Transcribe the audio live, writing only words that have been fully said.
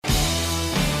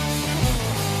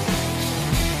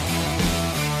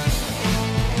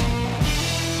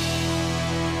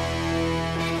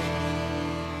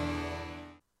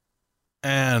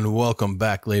And welcome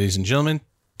back, ladies and gentlemen,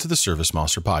 to the Service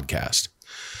Monster podcast.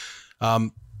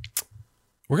 We're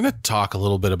going to talk a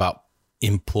little bit about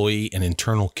employee and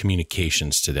internal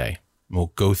communications today.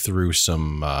 We'll go through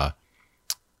some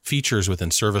features within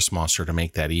Service Monster to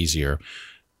make that easier.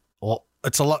 Well,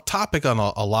 it's a topic on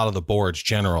a lot of the boards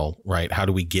general, right? How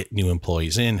do we get new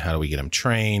employees in? How do we get them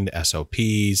trained,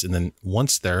 SOPs? And then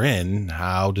once they're in,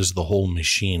 how does the whole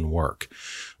machine work?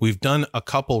 We've done a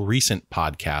couple recent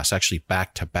podcasts, actually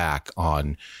back to back,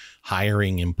 on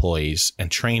hiring employees and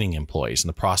training employees and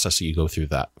the process that you go through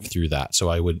that. So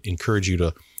I would encourage you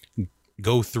to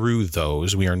go through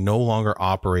those. We are no longer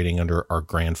operating under our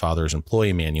grandfather's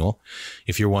employee manual.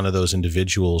 If you're one of those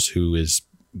individuals who is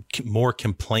more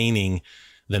complaining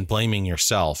than blaming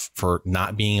yourself for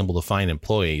not being able to find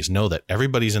employees, know that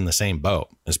everybody's in the same boat.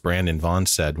 As Brandon Vaughn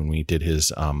said when we did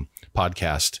his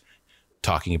podcast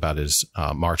talking about his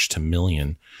March to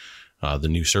Million, the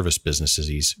new service businesses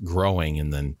he's growing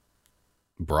and then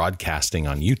broadcasting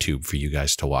on YouTube for you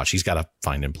guys to watch. He's got to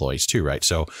find employees too, right?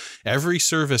 So every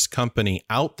service company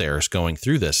out there is going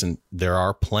through this, and there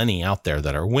are plenty out there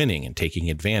that are winning and taking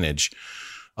advantage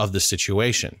of the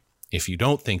situation. If you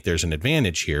don't think there's an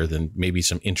advantage here, then maybe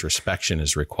some introspection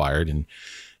is required, and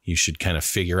you should kind of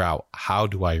figure out, how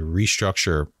do I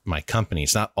restructure my company?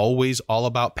 It's not always all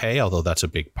about pay, although that's a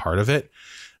big part of it.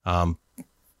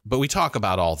 But we talk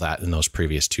about all that in those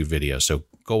previous two videos, so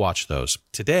go watch those.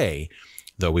 Today,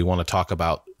 though, we want to talk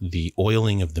about the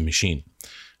oiling of the machine.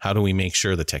 How do we make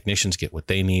sure the technicians get what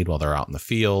they need while they're out in the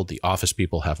field? The office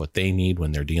people have what they need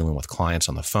when they're dealing with clients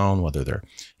on the phone, whether they're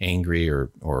angry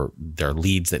or they're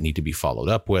leads that need to be followed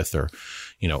up with, or,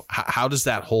 how does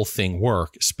that whole thing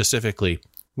work specifically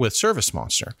with Service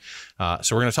Monster?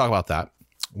 So we're going to talk about that.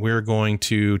 We're going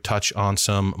to touch on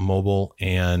some mobile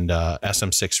and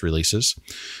SM6 releases.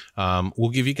 We'll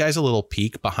give you guys a little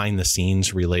peek behind the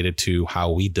scenes related to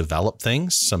how we develop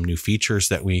things, some new features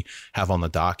that we have on the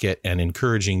docket, and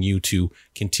encouraging you to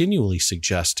continually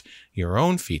suggest your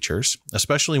own features,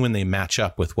 especially when they match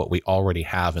up with what we already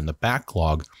have in the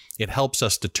backlog. It helps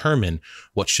us determine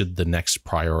what should the next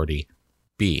priority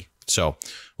be. So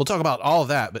we'll talk about all of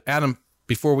that. But Adam,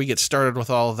 before we get started with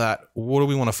all of that, what do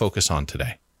we want to focus on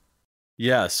today?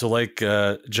 Yeah, so like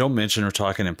Joe mentioned, we're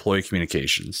talking employee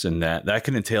communications, and that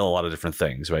can entail a lot of different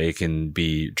things, right? It can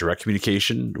be direct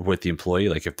communication with the employee,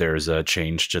 like if there's a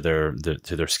change to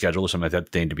their schedule or something like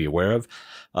that they need to be aware of.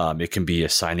 It can be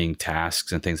assigning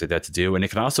tasks and things like that to do, and it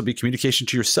can also be communication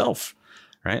to yourself,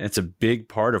 right? It's a big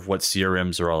part of what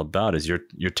CRMs are all about, is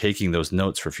you're taking those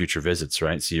notes for future visits,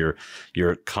 right? So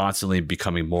you're constantly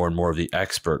becoming more and more of the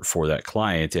expert for that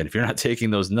client, and if you're not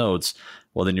taking those notes,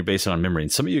 well, then you're based on memory.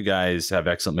 And some of you guys have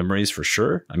excellent memories for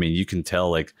sure. I mean, you can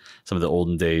tell, like some of the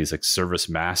olden days, like service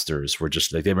masters were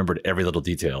just like, they remembered every little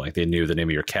detail. Like they knew the name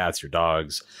of your cats, your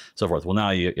dogs, so forth. Well,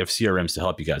 now you have CRMs to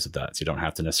help you guys with that. So you don't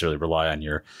have to necessarily rely on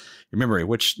your memory,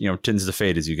 which, tends to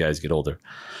fade as you guys get older.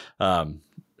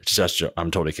 Just,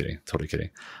 I'm totally kidding.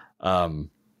 But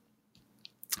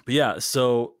yeah,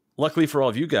 so luckily for all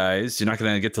of you guys, you're not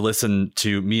going to get to listen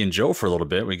to me and Joe for a little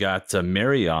bit. We got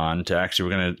Mary on to we're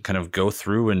going to kind of go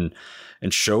through and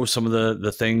show some of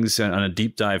the things on a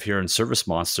deep dive here in Service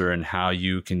Monster and how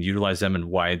you can utilize them and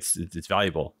why it's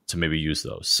valuable to maybe use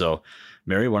those. So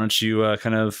Mary, why don't you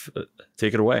kind of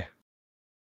take it away?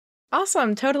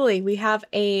 Awesome. Totally. We have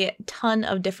a ton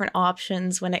of different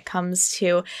options when it comes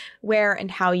to where and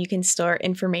how you can store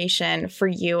information for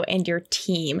you and your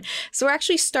team. So we're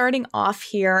actually starting off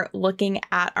here looking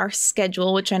at our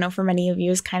schedule, which I know for many of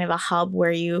you is kind of a hub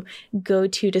where you go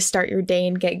to start your day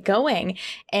and get going.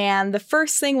 And the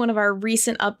first thing, one of our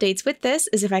recent updates with this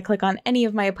is if I click on any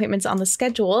of my appointments on the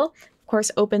schedule, of course,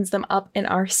 opens them up in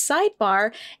our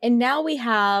sidebar. And now we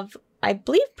have, I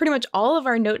believe, pretty much all of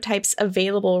our note types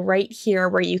available right here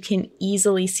where you can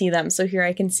easily see them. So here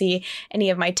I can see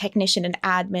any of my technician and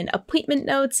admin appointment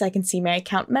notes. I can see my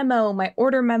account memo, my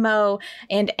order memo,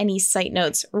 and any site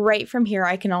notes right from here.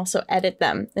 I can also edit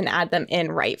them and add them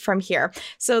in right from here.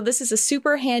 So this is a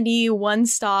super handy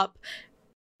one-stop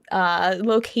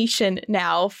location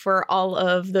now for all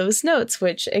of those notes,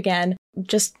 which again,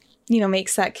 just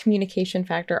makes that communication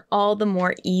factor all the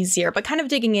more easier. But kind of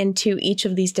digging into each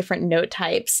of these different note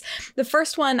types, the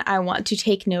first one I want to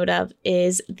take note of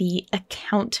is the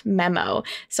account memo.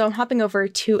 So I'm hopping over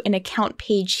to an account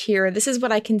page here. This is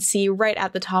what I can see right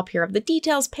at the top here of the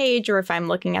details page, or if I'm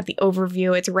looking at the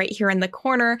overview, it's right here in the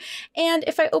corner. And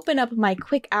if I open up my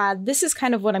quick add, this is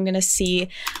kind of what I'm going to see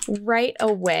right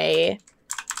away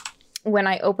when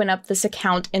I open up this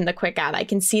account in the quick add. I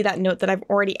can see that note that I've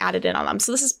already added in on them.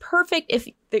 So this is perfect if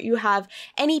that you have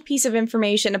any piece of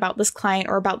information about this client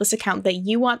or about this account that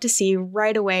you want to see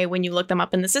right away when you look them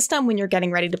up in the system when you're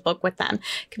getting ready to book with them.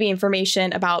 It could be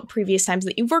information about previous times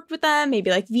that you've worked with them,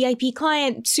 maybe like VIP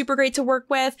client, super great to work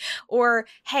with, or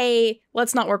hey,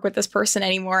 let's not work with this person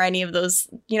anymore. Any of those,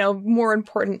 more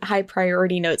important high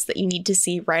priority notes that you need to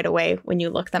see right away when you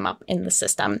look them up in the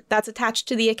system. That's attached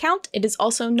to the account. It is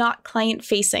also not client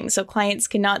facing, so clients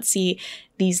cannot see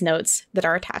these notes that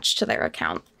are attached to their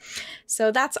account.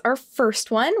 So that's our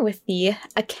first one with the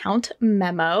account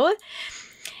memo.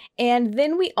 And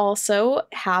then we also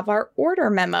have our order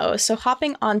memo. So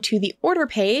hopping onto the order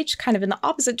page, kind of in the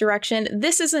opposite direction,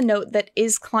 this is a note that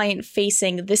is client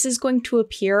facing. This is going to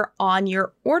appear on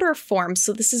your order form.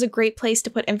 So this is a great place to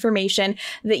put information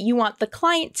that you want the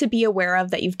client to be aware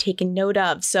of that you've taken note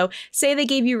of. So say they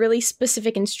gave you really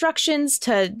specific instructions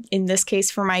to, in this case,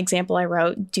 for my example, I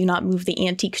wrote, do not move the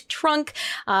antique trunk,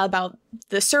 about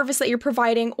the service that you're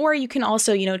providing, or you can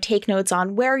also, take notes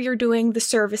on where you're doing the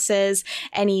services,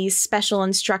 any special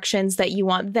instructions that you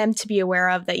want them to be aware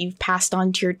of that you've passed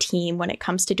on to your team when it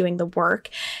comes to doing the work.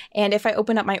 And if I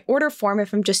open up my order form,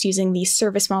 if I'm just using the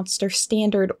Service Monster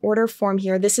standard order form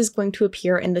here, this is going to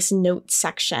appear in this note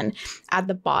section at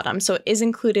the bottom. So it is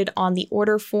included on the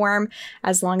order form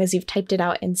as long as you've typed it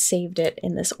out and saved it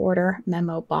in this order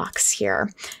memo box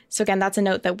here. So again, that's a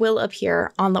note that will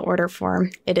appear on the order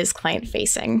form. It is client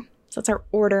facing. So that's our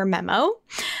order memo.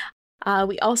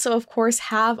 We also, of course,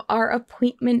 have our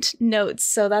appointment notes.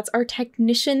 So that's our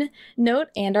technician note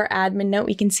and our admin note.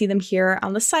 We can see them here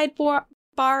on the sidebar,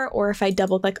 or if I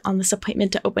double click on this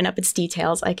appointment to open up its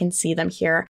details, I can see them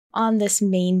here on this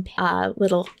main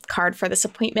little card for this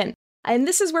appointment. And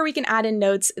this is where we can add in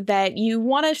notes that you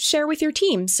want to share with your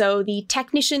team. So the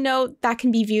technician note, that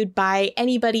can be viewed by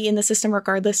anybody in the system,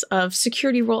 regardless of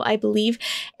security role, I believe.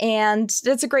 And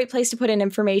that's a great place to put in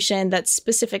information that's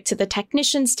specific to the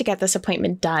technicians to get this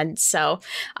appointment done. So,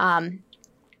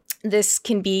 this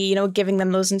can be, giving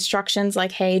them those instructions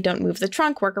like, hey, don't move the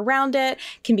trunk, work around it.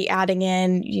 Can be adding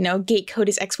in, gate code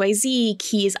is XYZ,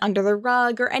 key is under the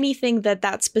rug, or anything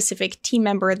that specific team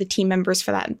member or the team members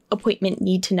for that appointment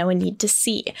need to know and need to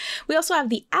see. We also have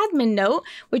the admin note,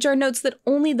 which are notes that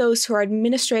only those who are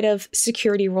administrative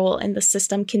security role in the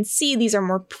system can see. These are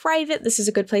more private. This is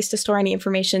a good place to store any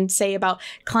information, say about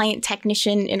client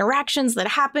technician interactions that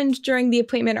happened during the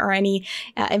appointment, or any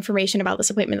information about this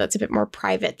appointment that's a bit more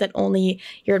private that only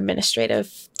your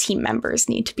administrative team members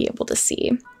need to be able to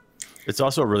see. It's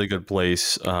also a really good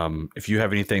place if you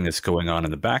have anything that's going on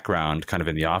in the background, kind of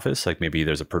in the office, like maybe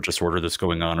there's a purchase order that's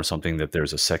going on or something that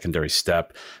there's a secondary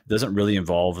step. It doesn't really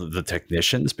involve the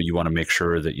technicians, but you want to make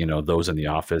sure that, those in the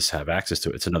office have access to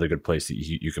it. It's another good place that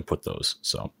you can put those.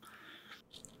 So,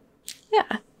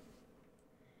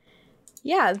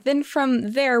 Yeah, then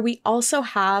from there, we also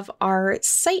have our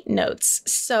site notes.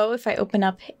 So if I open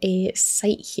up a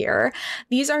site here,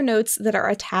 these are notes that are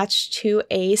attached to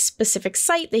a specific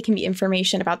site. They can be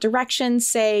information about directions.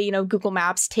 Say, Google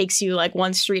Maps takes you like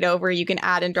one street over. You can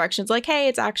add in directions like, hey,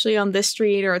 it's actually on this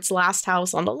street, or it's last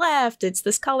house on the left. It's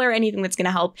this color, anything that's going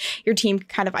to help your team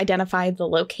kind of identify the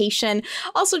location.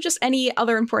 Also, just any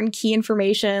other important key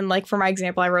information. Like for my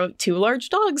example, I wrote 2 large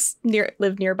dogs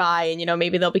live nearby, and,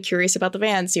 maybe they'll be curious about the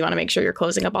van, so you want to make sure you're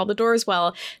closing up all the doors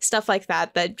well, stuff like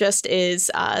that, that just is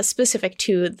specific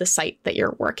to the site that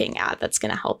you're working at, that's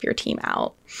going to help your team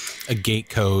out. Gate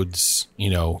codes,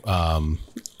 any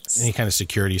kind of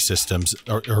security systems,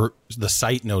 or the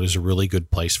site note is a really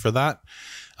good place for that.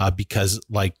 Because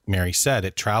like Mary said,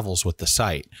 it travels with the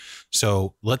site.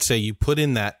 So let's say you put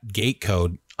in that gate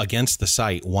code against the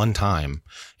site one time,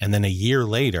 and then a year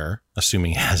later,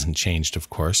 assuming it hasn't changed,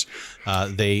 of course,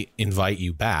 they invite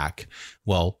you back.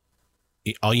 Well,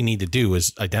 all you need to do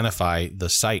is identify the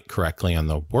site correctly on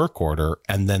the work order,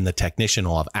 and then the technician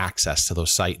will have access to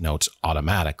those site notes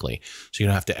automatically. So you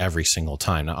don't have to every single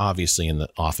time. Now, obviously in the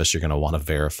office, you're going to want to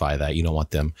verify that. You don't want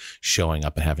them showing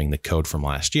up and having the code from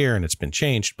last year and it's been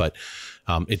changed, but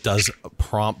it does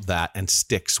prompt that and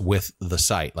sticks with the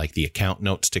site. Like the account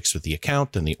note sticks with the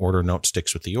account, and the order note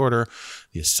sticks with the order.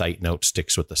 The site note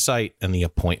sticks with the site, and the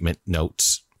appointment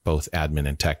notes, both admin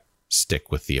and tech,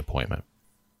 stick with the appointment.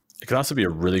 It can also be a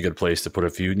really good place to put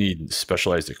if you need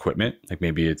specialized equipment, like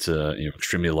maybe it's a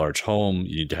extremely large home,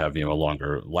 you need to have a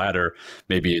longer ladder,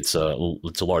 maybe it's a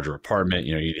larger apartment,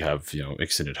 you need to have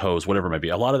extended hose, whatever it might be.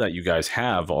 A lot of that you guys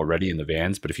have already in the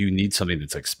vans, but if you need something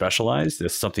that's like specialized,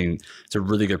 it's a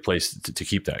really good place to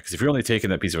keep that. Because if you're only taking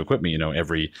that piece of equipment,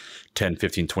 every 10,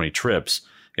 15, 20 trips,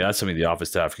 that's something the office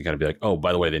staff can kind of be like, oh,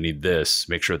 by the way, they need this.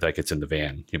 Make sure that gets in the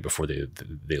van before they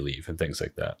leave and things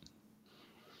like that.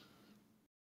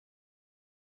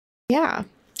 Yeah.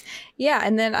 Yeah,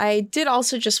 and then I did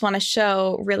also just want to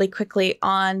show really quickly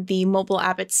on the mobile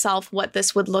app itself what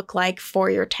this would look like for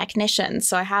your technicians.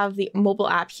 So I have the mobile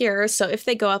app here. So if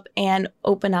they go up and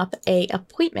open up a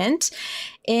appointment,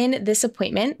 in this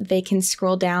appointment, they can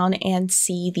scroll down and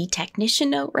see the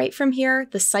technician note right from here,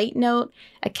 the site note,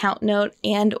 account note,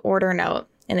 and order note.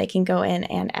 And they can go in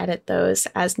and edit those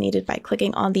as needed by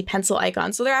clicking on the pencil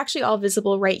icon. So they're actually all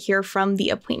visible right here from the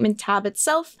appointment tab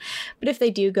itself. But if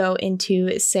they do go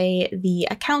into, say, the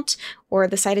account or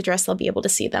the site address, they'll be able to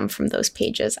see them from those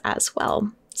pages as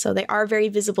well. So they are very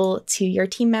visible to your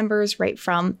team members right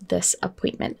from this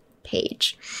appointment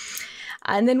page.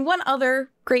 And then one other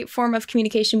great form of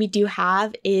communication we do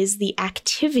have is the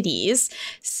activities.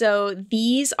 So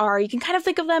these are, you can kind of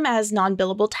think of them as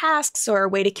non-billable tasks or a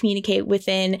way to communicate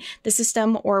within the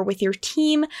system or with your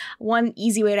team. One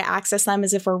easy way to access them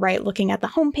is if we're looking at the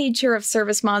homepage here of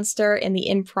Service Monster. In the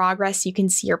in progress, you can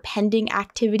see your pending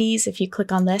activities. If you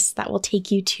click on this, that will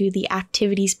take you to the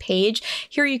activities page.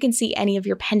 Here you can see any of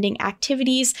your pending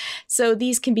activities. So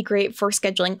these can be great for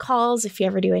scheduling calls if you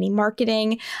ever do any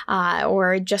marketing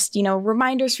or just,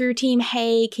 reminders for your team.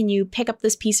 Hey, can you pick up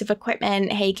this piece of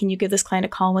equipment? Hey, can you give this client a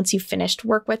call once you've finished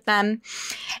work with them?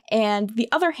 And the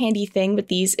other handy thing with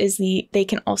these is they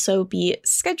can also be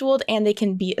scheduled and they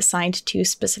can be assigned to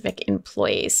specific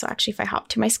employees. So actually, if I hop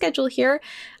to my schedule here,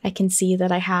 I can see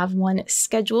that I have one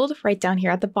scheduled right down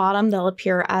here at the bottom. They'll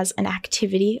appear as an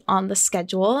activity on the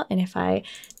schedule. And if I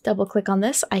double click on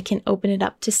this, I can open it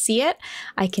up to see it.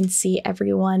 I can see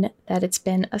everyone that it's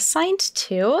been assigned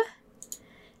to.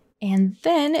 And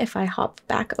then if I hop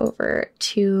back over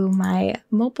to my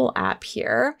mobile app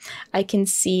here, I can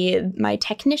see my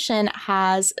technician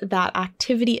has that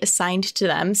activity assigned to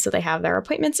them. So they have their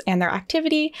appointments and their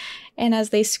activity. And as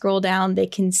they scroll down, they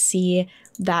can see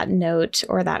that note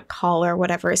or that call or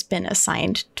whatever has been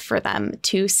assigned for them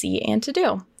to see and to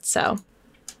do. So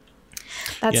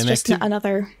that's just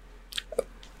another.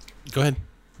 Go ahead.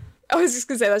 I was just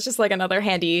going to say, that's just like another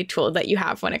handy tool that you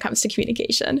have when it comes to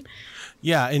communication.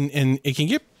 Yeah, and it can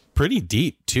get pretty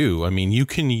deep too. I mean, you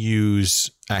can use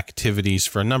activities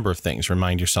for a number of things.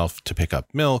 Remind yourself to pick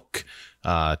up milk,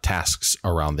 tasks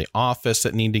around the office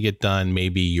that need to get done.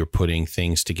 Maybe you're putting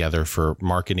things together for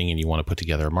marketing and you want to put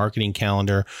together a marketing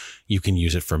calendar. You can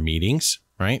use it for meetings,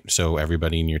 right? So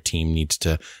everybody in your team needs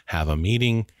to have a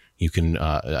meeting. You can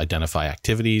identify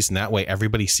activities, and that way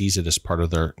everybody sees it as part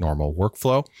of their normal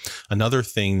workflow. Another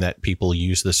thing that people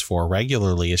use this for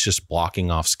regularly is just blocking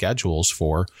off schedules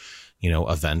for,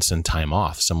 events and time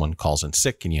off. Someone calls in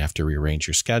sick and you have to rearrange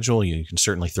your schedule. You can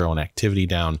certainly throw an activity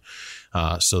down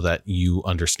so that you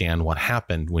understand what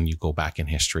happened when you go back in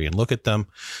history and look at them.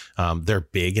 They're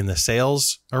big in the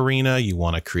sales arena. You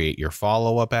want to create your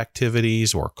follow-up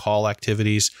activities or call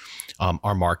activities.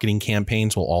 Our marketing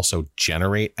campaigns will also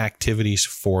generate activities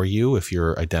for you. If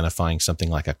you're identifying something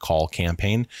like a call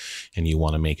campaign and you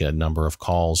want to make a number of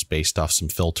calls based off some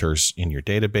filters in your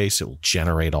database, it will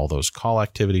generate all those call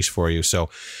activities for you. So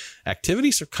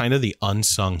activities are kind of the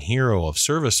unsung hero of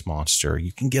Service Monster.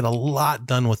 You can get a lot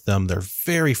done with them. They're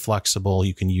very flexible.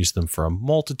 You can use them for a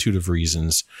multitude of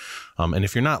reasons. And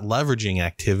if you're not leveraging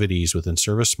activities within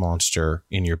Service Monster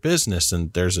in your business,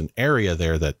 then there's an area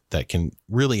there that can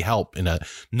really help in a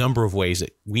number of ways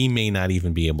that we may not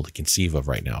even be able to conceive of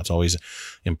right now. It's always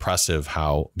impressive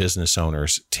how business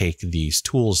owners take these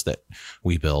tools that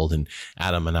we build, and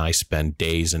Adam and I spend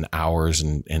days and hours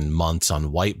and months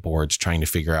on whiteboards trying to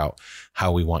figure out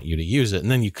how we want you to use it.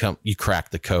 And then you crack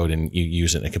the code and you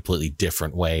use it in a completely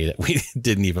different way that we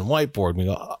didn't even whiteboard. And we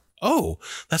go, oh,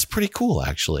 that's pretty cool,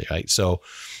 actually. Right. So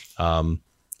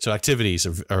activities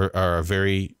are a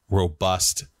very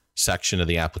robust section of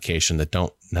the application that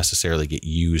don't necessarily get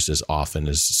used as often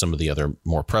as some of the other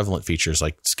more prevalent features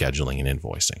like scheduling and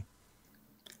invoicing.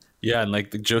 Yeah, and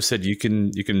like Joe said, you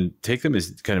can take them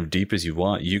as kind of deep as you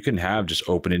want. You can have just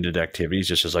open-ended activities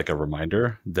just as like a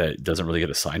reminder that doesn't really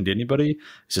get assigned to anybody.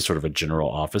 It's just sort of a general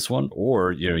office one.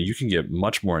 Or, you can get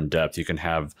much more in depth. You can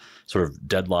have sort of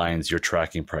deadlines, you're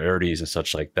tracking priorities and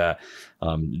such like that.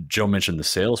 Joe mentioned the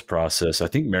sales process. I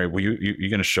think, Mary, were you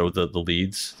going to show the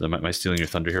leads? Am I stealing your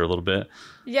thunder here a little bit?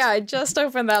 Yeah, I just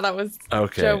opened that. That was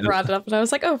okay. Joe brought it up and I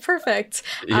was like, oh, perfect.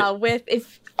 Yeah.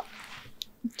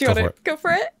 Do you want to go for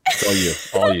it?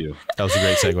 All you. That was a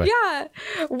great segue. Yeah.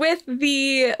 With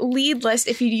the lead list,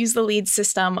 if you use the lead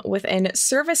system within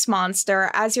Service Monster,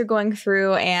 as you're going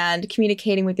through and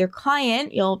communicating with your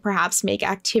client, you'll perhaps make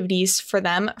activities for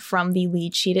them from the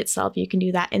lead sheet itself. You can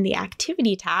do that in the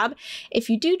activity tab. If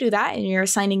you do that and you're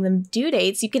assigning them due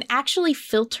dates, you can actually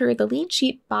filter the lead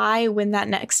sheet by when that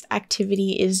next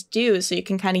activity is due. So you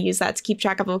can kind of use that to keep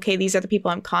track of, okay, these are the people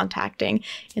I'm contacting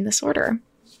in this order.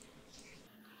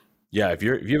 Yeah, if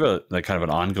you have a kind of an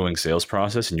ongoing sales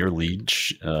process and your lead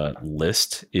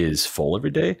list is full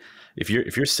every day, if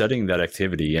you're setting that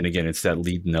activity, and again, it's that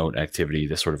lead note activity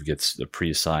that sort of gets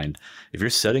pre-assigned. If you're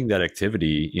setting that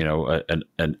activity,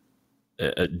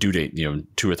 a due date,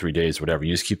 2 or 3 days, whatever,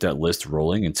 you just keep that list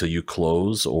rolling until you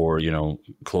close or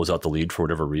close out the lead for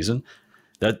whatever reason.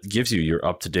 That gives you your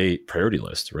up-to-date priority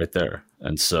list right there.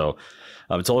 And so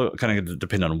it's all kind of going to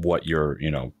depend on what your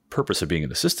purpose of being in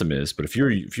the system is. But if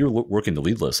you're working the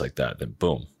lead list like that, then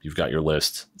boom, you've got your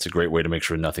list. It's a great way to make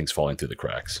sure nothing's falling through the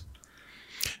cracks.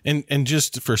 And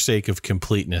just for sake of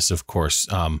completeness, of course,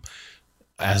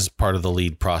 as part of the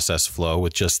lead process flow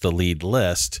with just the lead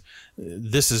list,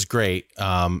 this is great.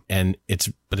 But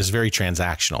it's very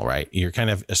transactional, right? You're kind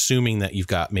of assuming that you've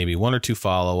got maybe 1 or 2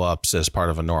 follow-ups as part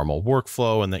of a normal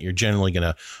workflow, and that you're generally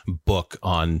going to book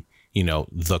on,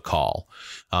 the call.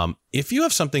 If you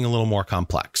have something a little more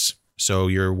complex, so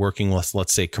you're working with,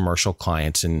 let's say, commercial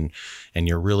clients, and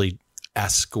you're really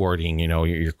escorting,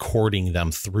 you're courting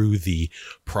them through the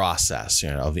process,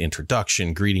 of the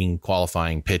introduction, greeting,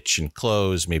 qualifying, pitch, and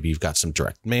close. Maybe you've got some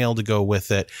direct mail to go with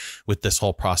it, with this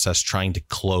whole process, trying to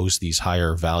close these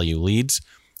higher value leads.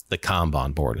 The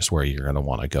Kanban board is where you're going to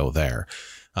want to go there.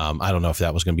 I don't know if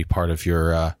that was going to be part of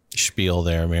your spiel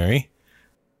there, Mary.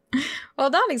 Well,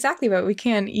 not exactly, but we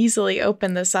can easily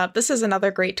open this up. This is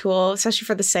another great tool, especially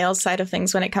for the sales side of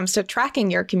things when it comes to tracking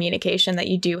your communication that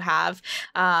you do have,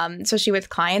 especially with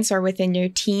clients or within your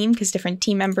team, because different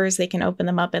team members, they can open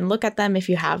them up and look at them. If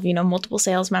you have, multiple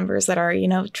sales members that are,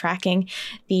 tracking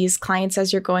these clients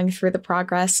as you're going through the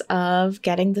progress of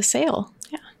getting the sale.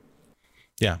 Yeah.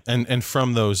 Yeah. And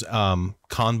from those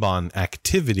Kanban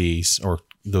activities or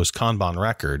those Kanban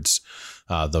records,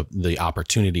 the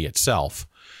opportunity itself,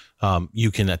 you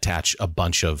can attach a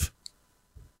bunch of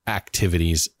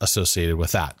activities associated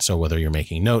with that. So whether you're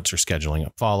making notes or scheduling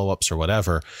up follow-ups or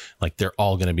whatever, like they're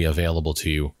all going to be available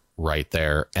to you right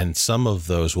there. And some of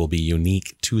those will be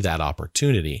unique to that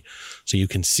opportunity. So you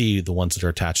can see the ones that are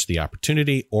attached to the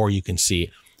opportunity, or you can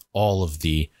see all of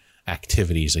the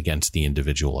activities against the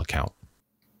individual account.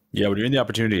 Yeah, when you're in the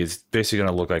opportunity, it's basically going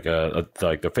to look like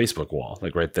like the Facebook wall,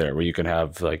 like right there, where you can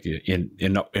have like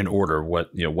in order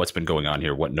what's been going on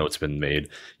here, what notes been made.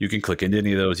 You can click into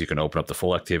any of those. You can open up the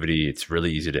full activity. It's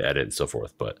really easy to edit and so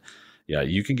forth. But yeah,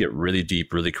 you can get really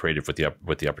deep, really creative with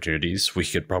the opportunities. We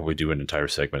could probably do an entire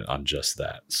segment on just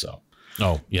that. So.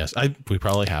 Oh yes, we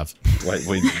probably have.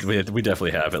 we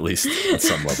definitely have, at least at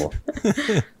some level.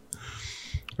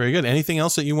 Very good. Anything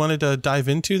else that you wanted to dive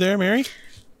into there, Mary?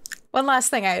 One last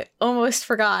thing I almost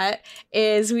forgot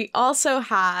is we also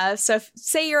have, so if,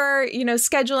 say you're,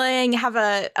 scheduling, have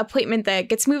a appointment that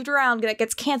gets moved around, that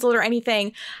gets canceled or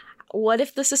anything. What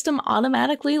if the system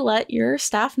automatically let your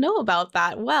staff know about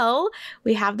that? Well,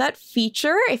 we have that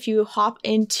feature. If you hop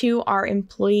into our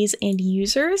employees and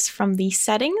users from the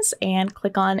settings and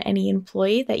click on any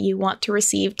employee that you want to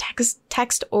receive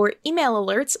text or email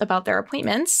alerts about their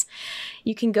appointments,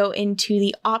 you can go into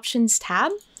the options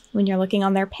tab when you're looking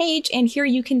on their page. And here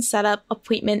you can set up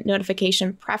appointment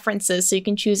notification preferences. So you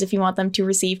can choose if you want them to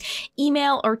receive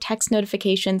email or text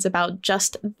notifications about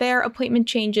just their appointment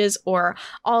changes or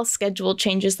all scheduled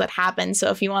changes that happen.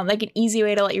 So if you want like an easy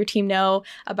way to let your team know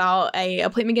about a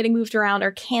appointment getting moved around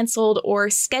or canceled or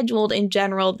scheduled in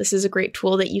general, this is a great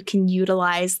tool that you can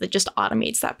utilize that just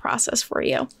automates that process for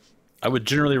you. I would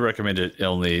generally recommend it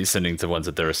only sending to ones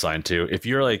that they're assigned to. If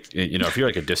you're like, if you're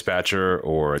like a dispatcher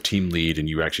or a team lead and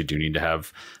you actually do need to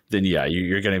have, then yeah,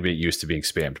 you're going to be used to being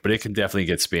spammed. But it can definitely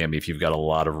get spammy if you've got a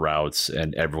lot of routes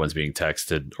and everyone's being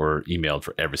texted or emailed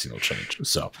for every single change.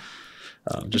 So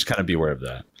just kind of be aware of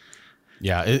that.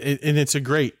 Yeah, and it's a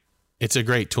great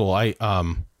tool. I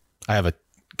have a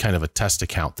kind of a test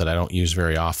account that I don't use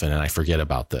very often, and I forget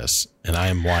about this, and I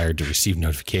am wired to receive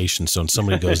notifications. So when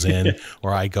somebody goes in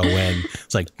or I go in,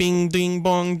 it's like bing, ding,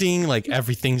 bong, ding, like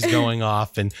everything's going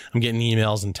off, and I'm getting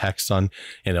emails and texts on,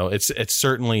 it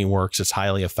certainly works. It's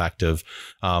highly effective.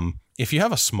 If you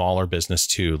have a smaller business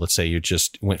too, let's say you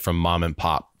just went from mom and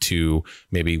pop to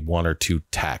maybe 1 or 2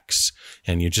 techs,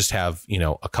 and you just have,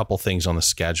 a couple things on the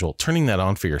schedule, turning that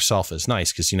on for yourself is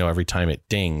nice because, every time it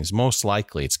dings, most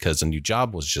likely it's because a new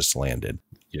job was just landed.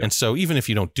 Yep. And so even if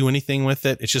you don't do anything with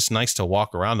it, it's just nice to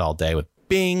walk around all day with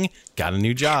bing, got a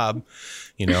new job,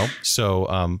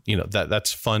 So,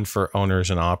 that's fun for owners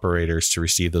and operators to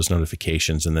receive those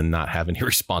notifications and then not have any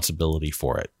responsibility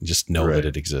for it. Just know that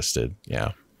it existed.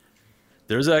 Yeah.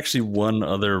 There's actually one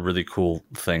other really cool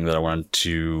thing that I wanted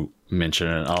to mention,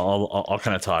 and I'll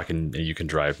kind of talk and you can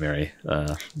drive, Mary.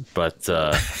 But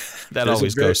that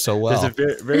always goes so well. There's a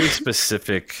very, very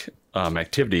specific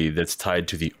activity that's tied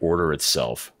to the order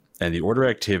itself. And the order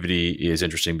activity is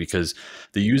interesting because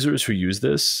the users who use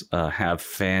this have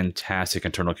fantastic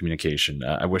internal communication.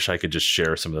 I wish I could just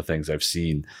share some of the things I've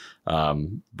seen.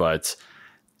 But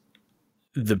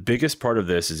the biggest part of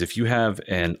this is if you have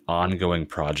an ongoing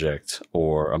project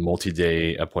or a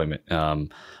multi-day appointment,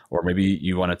 or maybe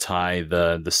you want to tie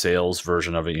the sales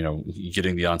version of it,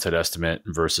 getting the on-site estimate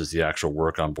versus the actual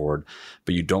work on board,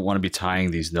 but you don't want to be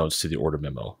tying these notes to the order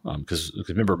memo. Because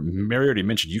remember, Mary already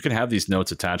mentioned, you can have these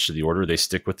notes attached to the order. They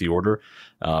stick with the order,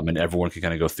 and everyone can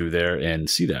kind of go through there and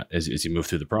see that as you move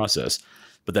through the process.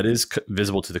 But that is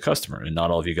visible to the customer, and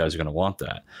not all of you guys are going to want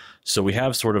that. So we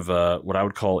have sort of what I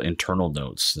would call internal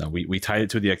notes. Now we tied it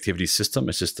to the activity system.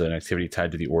 It's just an activity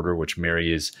tied to the order, which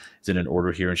Mary is in an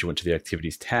order here, and she went to the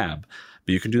activities tab.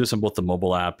 But you can do this on both the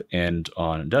mobile app and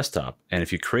on desktop. And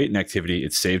if you create an activity,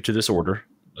 it's saved to this order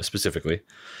specifically,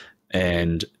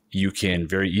 and you can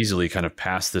very easily kind of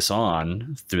pass this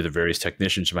on through the various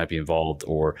technicians who might be involved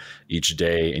or each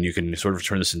day, and you can sort of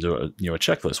turn this into a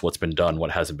checklist: what's been done, what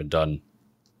hasn't been done,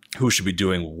 who should be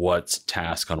doing what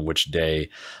task on which day,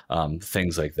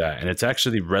 things like that. And it's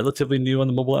actually relatively new on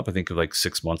the mobile app. I think like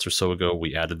 6 months or so ago,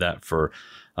 we added that for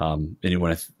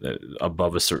anyone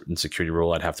above a certain security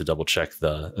role. I'd have to double check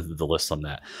the list on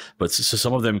that. But so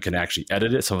some of them can actually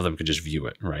edit it. Some of them can just view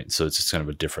it, right? So it's just kind of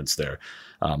a difference there.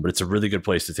 But it's a really good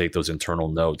place to take those internal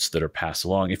notes that are passed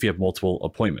along if you have multiple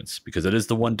appointments, because it is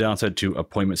the one downside to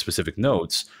appointment specific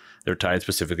notes. They're tied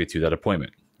specifically to that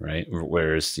appointment, right?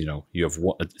 Whereas, you have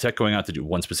a tech going out to do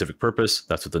one specific purpose.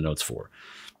 That's what the note's for.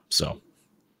 So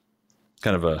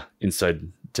kind of a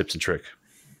inside tips and trick.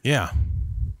 Yeah.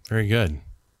 Very good.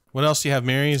 What else do you have,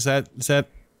 Mary? Is that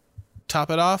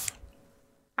top it off?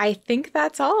 I think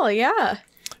that's all. Yeah.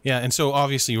 Yeah. And so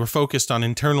obviously we're focused on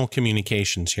internal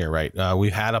communications here, right?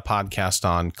 We've had a podcast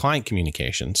on client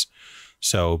communications.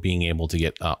 So being able to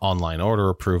get online order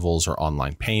approvals or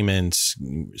online payments,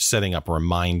 setting up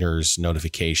reminders,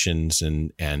 notifications,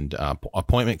 and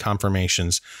appointment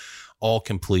confirmations, all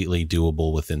completely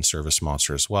doable within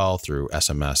ServiceMonster as well through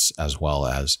SMS as well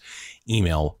as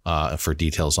email. For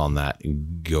details on that,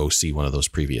 go see one of those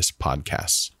previous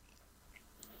podcasts.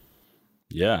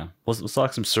 Yeah. Let's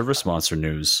talk some ServiceMonster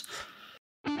news.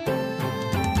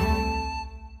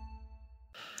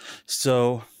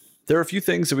 So there are a few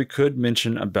things that we could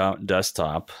mention about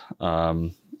desktop,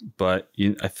 but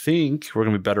I think we're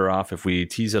going to be better off if we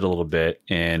tease it a little bit,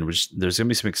 and there's going to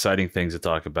be some exciting things to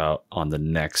talk about on the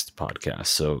next podcast.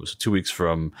 So 2 weeks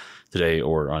from today,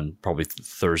 or on probably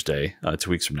Thursday, 2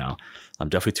 weeks from now,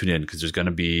 definitely tune in because there's going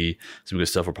to be some good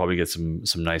stuff. We'll probably get some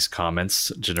nice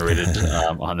comments generated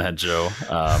on that, Joe.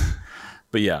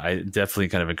 But yeah, I definitely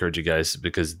kind of encourage you guys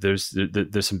because there's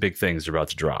some big things that are about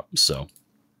to drop. So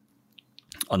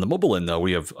on the mobile end, though,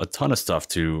 we have a ton of stuff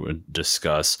to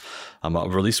discuss. A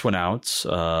release went out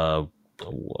a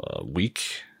week,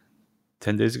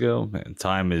 10 days ago. Man,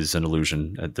 time is an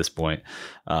illusion at this point.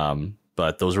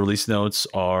 But those release notes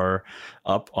are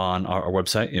up on our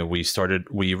website.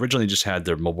 We originally just had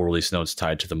their mobile release notes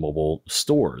tied to the mobile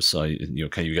stores. So, you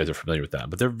guys are familiar with that,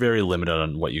 but they're very limited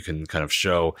on what you can kind of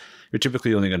show. You're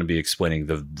typically only going to be explaining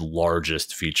the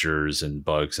largest features and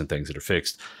bugs and things that are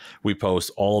fixed. We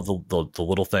post all of the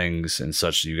little things and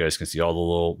such, so you guys can see all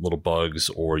the little bugs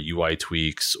or UI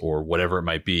tweaks or whatever it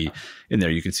might be in there.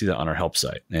 You can see that on our help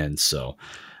site. And so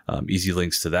easy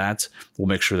links to that. We'll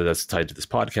make sure that that's tied to this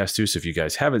podcast too. So if you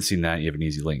guys haven't seen that, you have an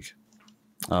easy link.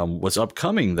 What's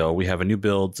upcoming though, we have a new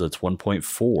build that's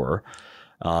 1.4.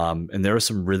 And there are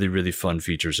some really, really fun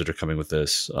features that are coming with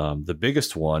this. The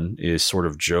biggest one is sort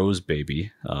of Joe's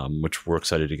baby, which we're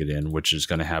excited to get in, which is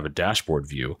going to have a dashboard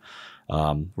view.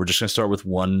 We're just going to start with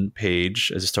one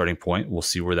page as a starting point. We'll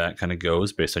see where that kind of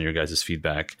goes based on your guys'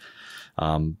 feedback.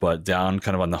 But down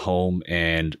kind of on the home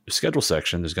and schedule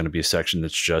section, there's going to be a section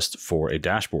that's just for a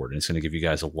dashboard. And it's going to give you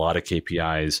guys a lot of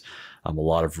KPIs, a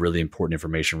lot of really important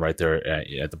information right there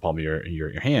at the palm of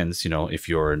your hands, if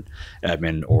you're an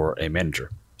admin or a manager.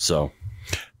 So,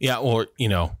 yeah, or,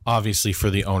 obviously for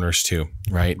the owners too,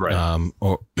 right? Right.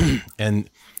 And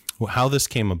how this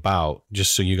came about,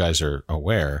 just so you guys are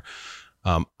aware,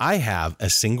 I have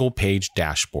a single page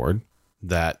dashboard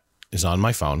that is on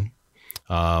my phone.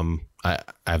 I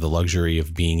have the luxury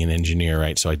of being an engineer,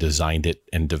 right? So I designed it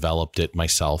and developed it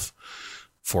myself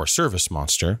for Service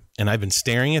Monster. And I've been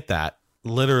staring at that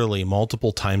literally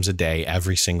multiple times a day,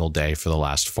 every single day for the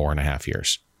last 4.5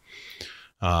 years.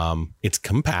 It's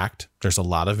compact. There's a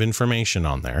lot of information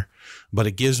on there, but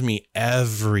it gives me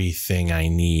everything I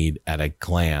need at a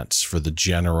glance for the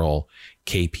general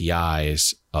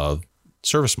KPIs of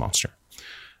Service Monster.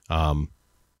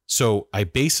 So I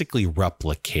basically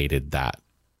replicated that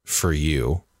for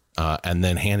you, and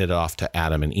then handed it off to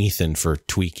Adam and Ethan for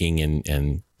tweaking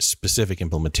and specific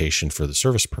implementation for the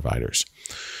service providers.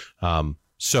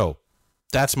 So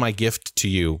that's my gift to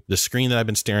you. The screen that I've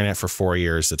been staring at for 4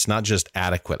 years, it's not just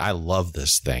adequate. I love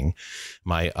this thing.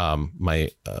 My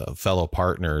fellow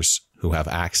partners who have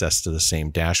access to the same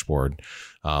dashboard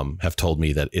have told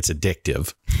me that it's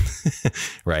addictive,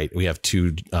 right? We have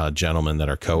two gentlemen that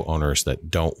are co-owners that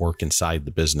don't work inside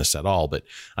the business at all, but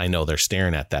I know they're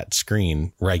staring at that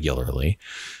screen regularly.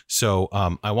 So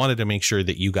I wanted to make sure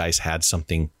that you guys had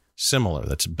something similar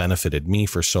that's benefited me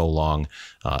for so long.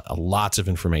 Lots of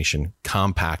information,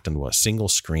 compact into a single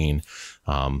screen.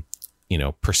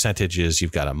 Percentages.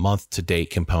 You've got a month to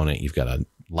date component. You've got a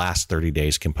last 30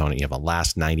 days component. You have a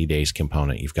last 90 days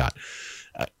component. You've got,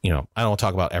 I don't want to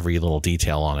talk about every little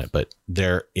detail on it, but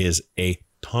there is a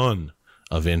ton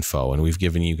of info, and we've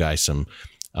given you guys some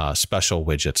special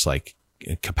widgets like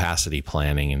capacity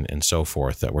planning and so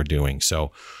forth that we're doing.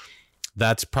 So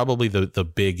that's probably the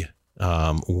big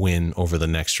win over the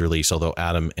next release, although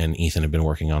Adam and Ethan have been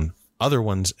working on other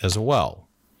ones as well.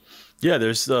 Yeah,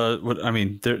 there's a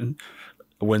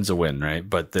win's a win, right?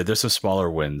 But there's some smaller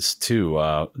wins too.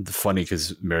 Funny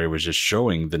because Mary was just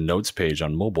showing the notes page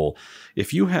on mobile.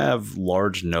 If you have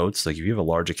large notes, like if you have a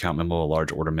large account memo, a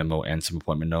large order memo, and some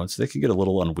appointment notes, they can get a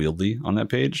little unwieldy on that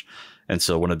page. And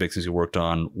so one of the big things we worked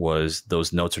on was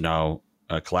those notes are now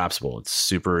collapsible. It's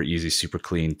super easy, super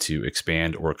clean to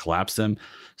expand or collapse them.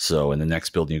 So in the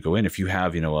next building you go in, if you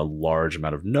have, a large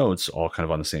amount of notes all kind of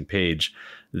on the same page,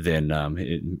 then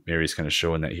Mary's kind of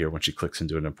showing that here when she clicks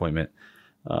into an appointment.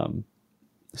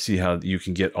 See how you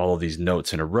can get all of these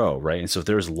notes in a row, right? And so if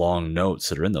there's long notes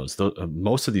that are in those,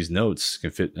 most of these notes can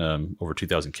fit over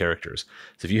 2,000 characters.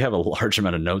 So if you have a large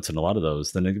amount of notes in a lot of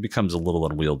those, then it becomes a little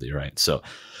unwieldy, right? So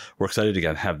we're excited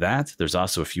to have that. There's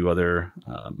also a few other,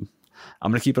 I'm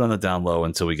going to keep it on the down low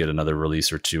until we get another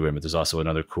release or two in, but there's also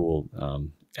another cool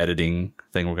editing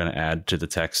thing we're going to add to the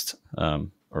text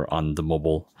or on the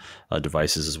mobile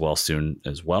devices as well soon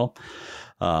as well.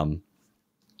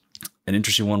 An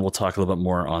interesting one, we'll talk a little bit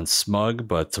more on Smug,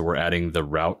 but we're adding the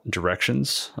route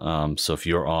directions. So if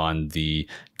you're on the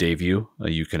day view,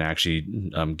 you can actually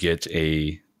get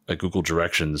a Google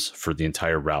directions for the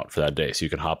entire route for that day. So you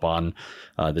can hop on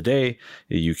the day,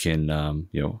 you can,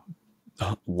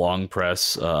 long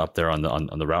press up there on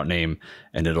the route name,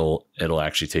 and it'll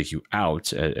actually take you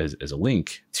out as a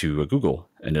link to a Google,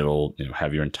 and it'll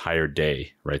have your entire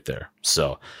day right there.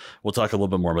 So we'll talk a little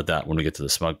bit more about that when we get to the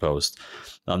Smug post.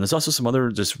 There's also some other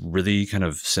just really kind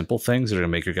of simple things that are going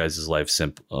to make your guys' life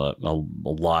simple,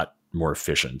 a lot more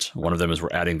efficient. One of them is we're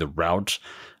adding the route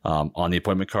on the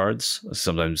appointment cards.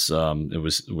 Sometimes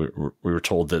we were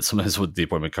told that sometimes with the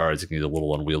appointment cards it can get a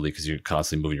little unwieldy because you're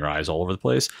constantly moving your eyes all over the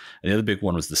place. And the other big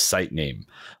one was the site name.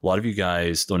 A lot of you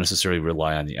guys don't necessarily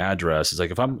rely on the address. It's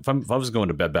like if I was going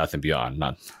to Bed Bath & Beyond,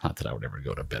 not that I would ever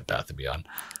go to Bed Bath & Beyond.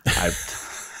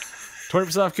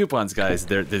 20% off coupons, guys.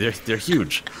 They're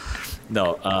huge.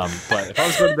 No, but if I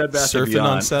was going to Bed Bath & Beyond, surfing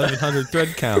on 700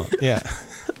 thread count, yeah.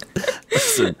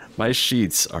 Listen, my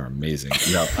sheets are amazing.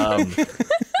 No,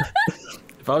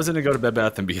 if I was going to go to Bed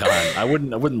Bath & Beyond, I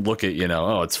wouldn't look at,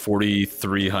 it's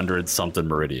 4,300 something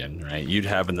Meridian, right? You'd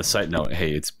have in the site note,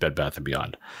 hey, it's Bed Bath &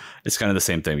 Beyond. It's kind of the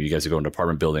same thing. You guys are going to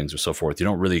apartment buildings or so forth. You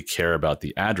don't really care about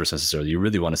the address necessarily. You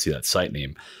really want to see that site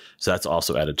name. So that's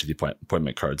also added to the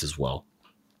appointment cards as well.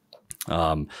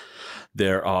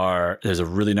 There's a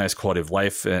really nice quality of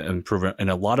life improvement in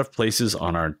a lot of places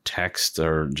on our text,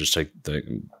 or just like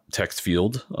the text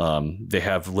field. They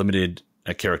have limited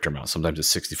a character amount. Sometimes it's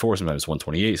 64, sometimes it's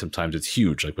 128, sometimes it's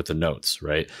huge, like with the notes,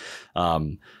 right?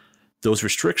 Those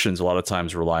restrictions a lot of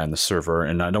times rely on the server,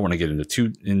 and I don't want to get into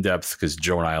too in depth because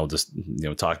Joe and I will just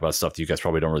talk about stuff that you guys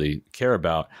probably don't really care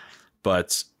about.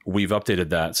 But we've updated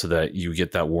that so that you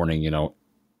get that warning,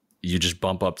 you just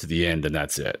bump up to the end and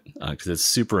that's it. Because it's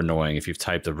super annoying if you've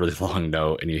typed a really long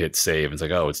note and you hit save and it's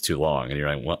like, oh, it's too long. And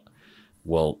you're like,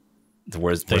 well,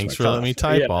 where's thanks for letting me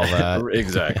type all that.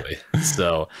 Exactly.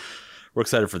 So we're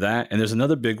excited for that. And there's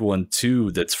another big one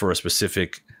too that's for a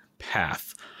specific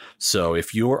path. So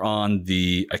if you're on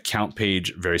the account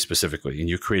page very specifically and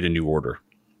you create a new order,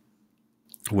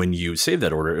 when you save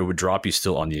that order, it would drop you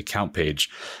still on the account page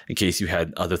in case you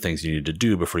had other things you needed to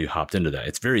do before you hopped into that.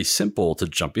 It's very simple to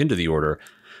jump into the order,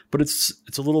 but it's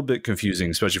a little bit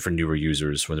confusing, especially for newer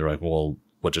users when they're like, well,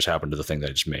 what just happened to the thing that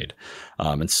I just made?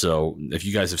 And so if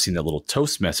you guys have seen that little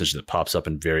toast message that pops up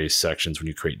in various sections when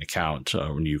you create an account,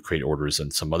 when you create orders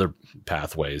and some other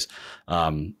pathways,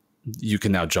 you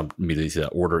can now jump immediately to that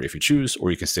order if you choose, or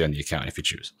you can stay on the account if you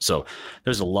choose. So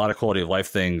there's a lot of quality of life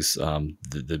things.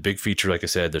 The big feature, like I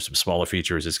said, there's some smaller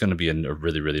features. It's going to be a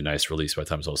really, really nice release by the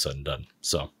time it's all said and done.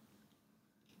 So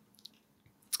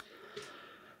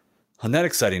on that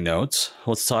exciting note,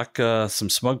 let's talk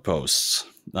some Smug posts.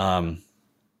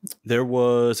 There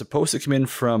was a post that came in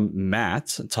from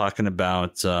Matt talking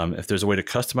about if there's a way to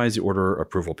customize the order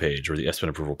approval page or the Espen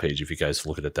approval page, if you guys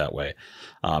look at it that way.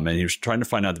 And he was trying to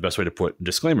find out the best way to put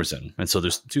disclaimers in. And so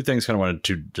there's two things kind of wanted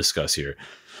to discuss here.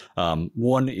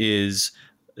 One is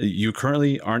you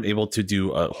currently aren't able to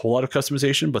do a whole lot of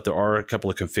customization, but there are a couple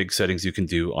of config settings you can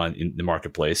do in the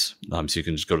marketplace. So you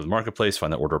can just go to the marketplace,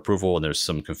 find that order approval, and there's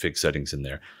some config settings in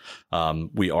there.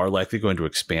 We are likely going to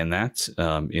expand that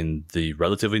in the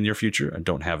relatively near future. I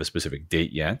don't have a specific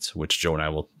date yet, which Joe and I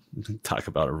will talk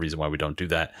about a reason why we don't do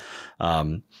that.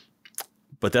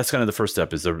 But that's kind of the first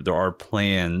step. Is there are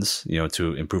plans,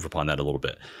 to improve upon that a little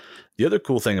bit. The other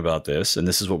cool thing about this, and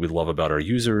this is what we love about our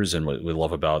users and what we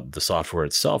love about the software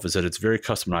itself, is that it's very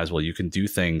customizable. You can do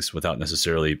things without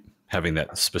necessarily having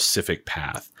that specific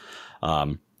path.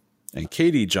 And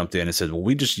Katie jumped in and said, well,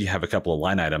 we just have a couple of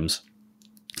line items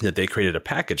that they created a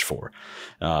package for.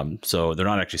 So they're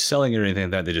not actually selling it or anything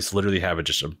like that. They just literally have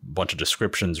just a bunch of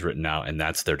descriptions written out, and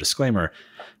that's their disclaimer.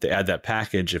 They add that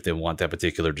package if they want that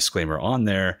particular disclaimer on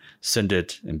there, send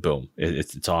it, and boom,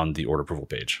 it's on the order approval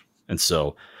page. And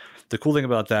so the cool thing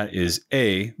about that is,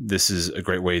 this is a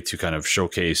great way to kind of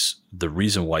showcase the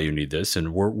reason why you need this.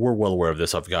 And we're well aware of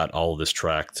this. I've got all of this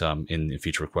tracked in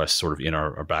feature requests sort of in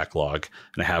our backlog,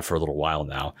 and I have for a little while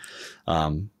now.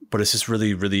 But it's just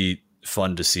really, really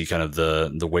fun to see kind of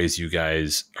the ways you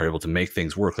guys are able to make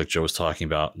things work, like Joe was talking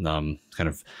about, kind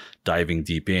of diving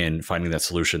deep in, finding that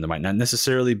solution that might not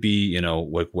necessarily be,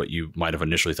 what you might have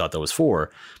initially thought that was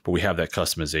for, but we have that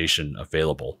customization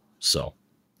available. So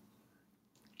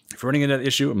if you're running into that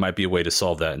issue, it might be a way to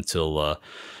solve that until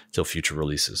future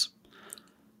releases.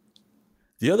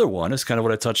 The other one is kind of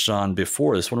what I touched on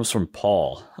before. This one was from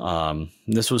Paul.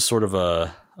 This was sort of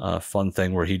a fun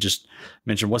thing where he just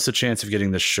mentioned, what's the chance of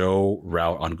getting the show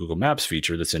route on Google Maps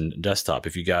feature that's in desktop?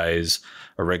 If you guys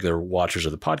are regular watchers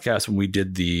of the podcast, when we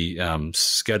did the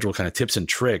schedule kind of tips and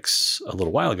tricks a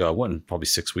little while ago, probably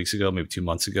 6 weeks ago, maybe 2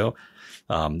 months ago,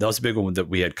 that was a big one that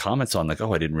we had comments on, like,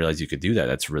 oh, I didn't realize you could do that.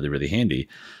 That's really, really handy.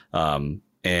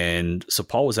 And so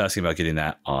Paul was asking about getting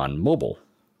that on mobile.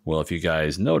 Well, if you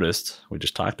guys noticed, we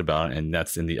just talked about it, and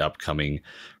that's in the upcoming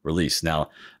release.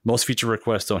 Now, most feature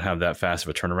requests don't have that fast of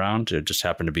a turnaround. It just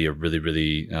happened to be a really,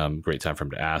 really great time for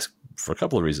him to ask for a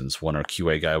couple of reasons. One, our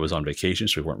QA guy was on vacation,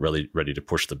 so we weren't really ready to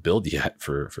push the build yet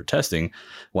for testing.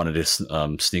 Wanted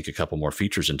to sneak a couple more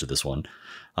features into this one.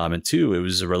 And two, it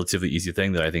was a relatively easy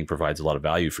thing that I think provides a lot of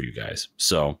value for you guys.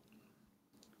 So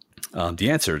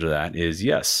the answer to that is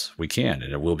yes, we can,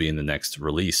 and it will be in the next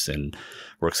release, and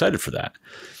we're excited for that.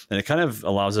 And it kind of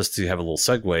allows us to have a little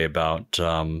segue about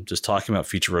just talking about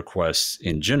feature requests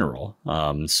in general.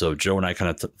 So Joe and I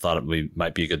kind of thought it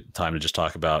might be a good time to just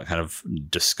talk about, kind of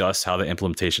discuss how the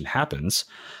implementation happens.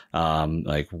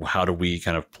 Like, how do we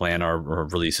kind of plan our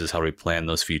releases? How do we plan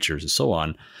those features and so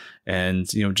on? And,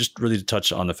 just really to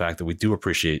touch on the fact that we do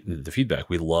appreciate the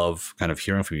feedback. We love kind of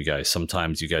hearing from you guys.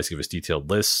 Sometimes you guys give us detailed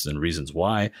lists and reasons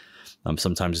why.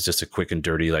 Sometimes it's just a quick and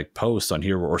dirty post on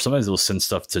here, or sometimes they'll send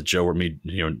stuff to Joe or me,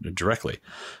 directly.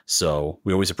 So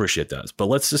we always appreciate that. But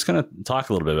let's just kind of talk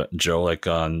a little bit about, Joe,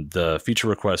 on the feature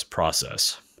request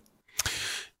process.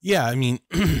 Yeah, I mean,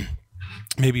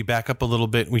 maybe back up a little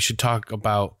bit. We should talk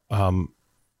about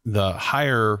the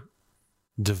higher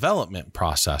development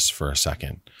process for a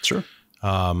second. Sure.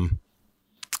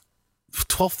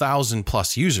 12,000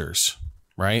 plus users,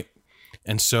 right?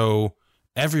 And so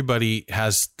everybody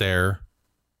has their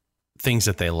things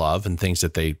that they love and things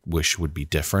that they wish would be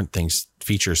different,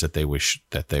 features that they wish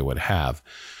that they would have.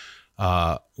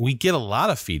 We get a lot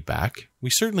of feedback. We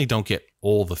certainly don't get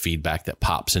all the feedback that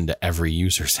pops into every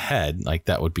user's head.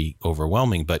 That would be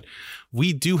overwhelming, but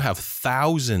we do have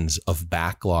thousands of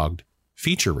backlogged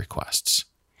feature requests.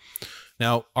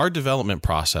 Now, our development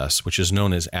process, which is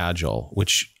known as Agile,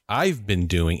 which I've been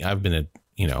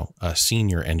a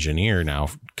senior engineer now.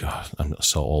 God, I'm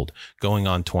so old, going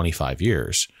on 25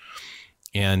 years.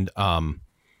 And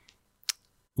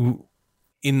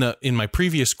in my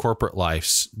previous corporate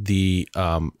lives, the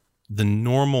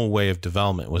normal way of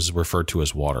development was referred to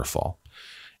as waterfall.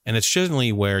 And it's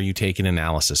generally where you take an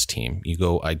analysis team, you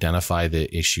go identify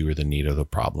the issue or the need or the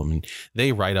problem, and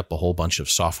they write up a whole bunch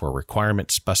of software requirement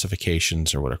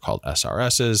specifications, or what are called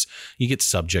SRSs. You get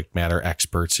subject matter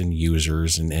experts and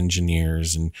users and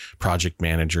engineers and project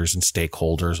managers and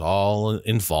stakeholders all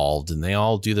involved, and they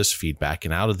all do this feedback,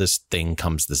 and out of this thing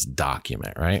comes this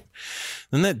document, right?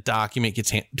 Then that document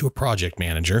gets handed to a project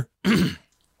manager.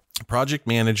 Project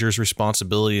manager's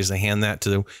responsibility is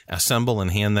to assemble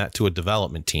and hand that to a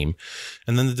development team.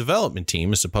 And then the development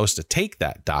team is supposed to take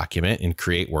that document and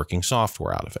create working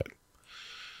software out of it.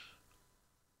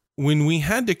 When we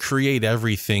had to create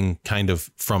everything kind of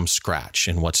from scratch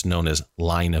in what's known as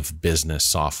line of business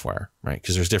software, right?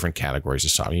 Because there's different categories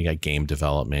of software. You got game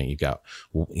development.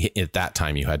 At that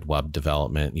time, you had web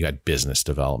development. You had business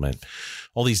development,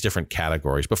 all these different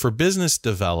categories. But for business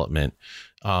development,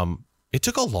 it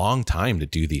took a long time to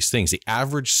do these things. The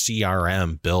average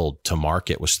CRM build to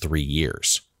market was 3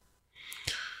 years.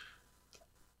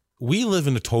 We live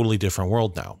in a totally different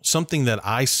world now. Something that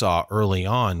I saw early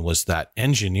on was that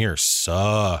engineers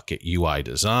suck at UI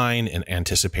design and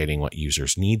anticipating what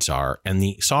users' needs are. And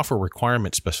the software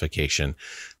requirement specification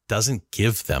doesn't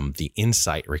give them the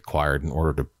insight required in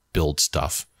order to build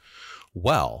stuff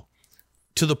well.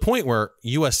 To the point where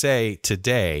USA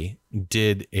Today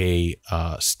did a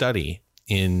study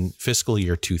in fiscal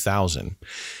year 2000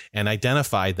 and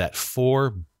identified that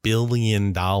 $4 billion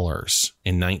in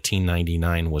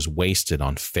 1999 was wasted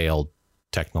on failed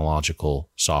technological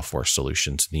software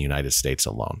solutions in the United States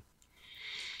alone.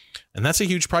 And that's a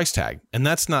huge price tag. And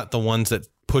that's not the ones that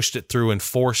pushed it through and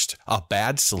forced a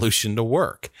bad solution to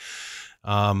work.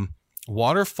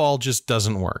 Waterfall just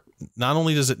doesn't work. Not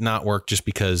only does it not work just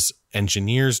because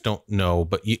engineers don't know,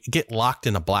 but you get locked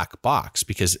in a black box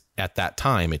because at that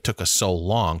time it took us so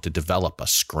long to develop a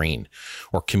screen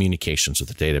or communications with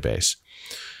the database.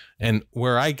 And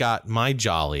where I got my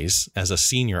jollies as a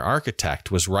senior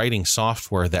architect was writing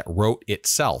software that wrote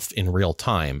itself in real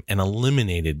time and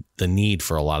eliminated the need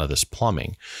for a lot of this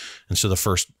plumbing. And so the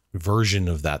first version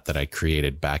of that I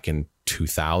created back in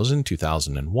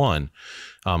 2001,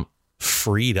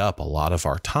 freed up a lot of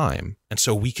our time. And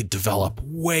so we could develop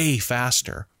way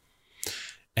faster.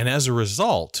 And as a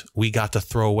result, we got to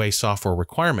throw away software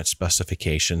requirement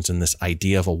specifications and this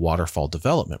idea of a waterfall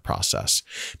development process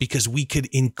because we could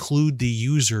include the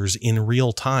users in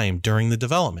real time during the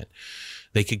development.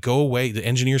 They could go away. The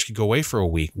engineers could go away for a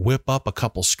week, whip up a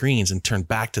couple screens and turn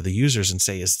back to the users and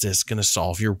say, is this going to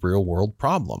solve your real world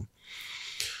problem?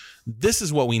 This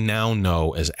is what we now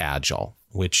know as Agile,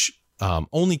 which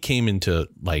only came into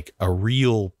like a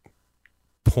real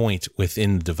point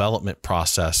within the development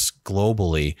process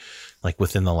globally, like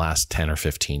within the last 10 or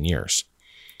 15 years.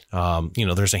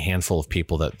 There's a handful of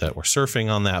people that were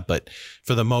surfing on that, but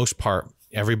for the most part,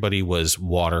 everybody was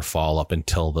waterfall up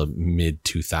until the mid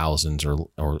 2000s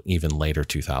or even later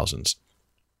 2000s.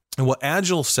 And what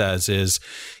Agile says is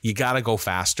you got to go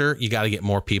faster, you got to get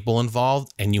more people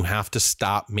involved, and you have to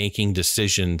stop making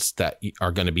decisions that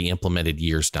are going to be implemented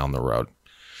years down the road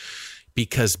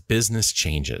because business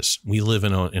changes. We live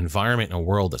in an environment, in a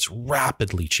world that's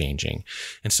rapidly changing.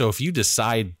 And so if you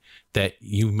decide that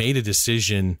you made a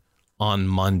decision on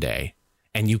Monday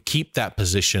and you keep that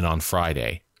position on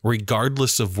Friday,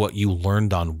 regardless of what you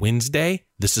learned on Wednesday,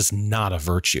 this is not a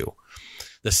virtue.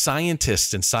 The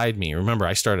scientist inside me, remember,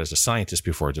 I started as a scientist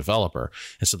before a developer.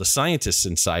 And so the scientist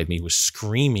inside me was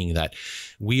screaming that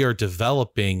we are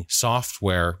developing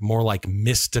software more like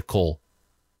mystical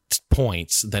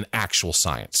points than actual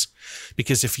science.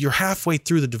 Because if you're halfway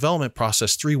through the development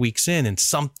process 3 weeks in and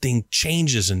something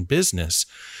changes in business,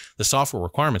 the software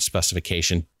requirement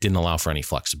specification didn't allow for any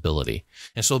flexibility.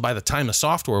 And so by the time the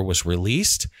software was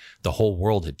released, the whole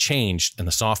world had changed and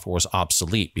the software was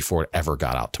obsolete before it ever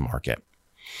got out to market.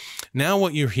 Now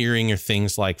what you're hearing are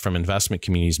things like from investment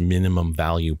community's minimum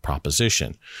value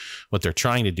proposition. What they're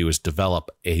trying to do is develop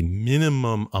a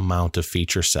minimum amount of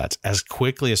feature sets as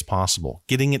quickly as possible,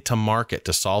 getting it to market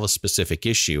to solve a specific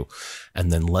issue,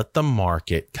 and then let the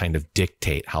market kind of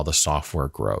dictate how the software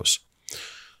grows.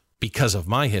 Because of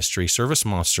my history, Service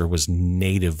Monster was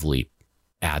natively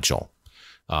Agile.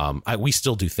 We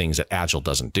still do things that Agile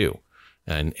doesn't do.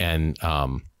 And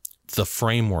the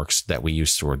frameworks that we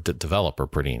use to develop are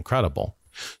pretty incredible.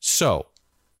 So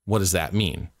what does that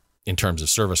mean in terms of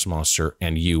Service Monster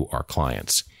and you, our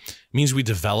clients? It means we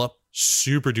develop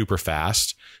super duper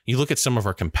fast. You look at some of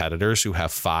our competitors who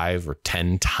have 5 or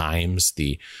 10 times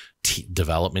the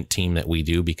development team that we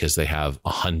do because they have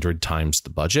 100 times the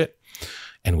budget,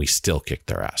 and we still kick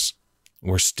their ass.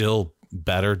 We're still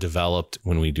better developed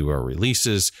when we do our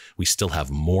releases. We still have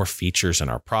more features in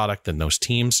our product than those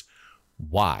teams.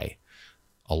 Why?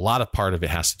 A lot of part of it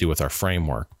has to do with our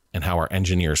framework and how our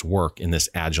engineers work in this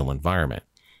agile environment.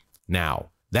 Now,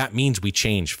 that means we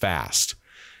change fast.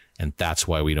 And that's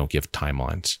why we don't give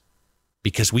timelines.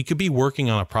 Because we could be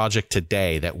working on a project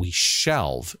today that we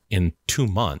shelve in 2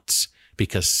 months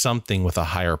because something with a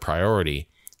higher priority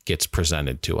gets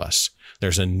presented to us.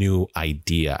 There's a new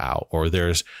idea out, or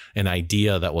there's an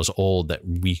idea that was old that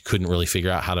we couldn't really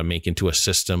figure out how to make into a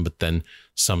system, but then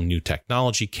some new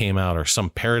technology came out or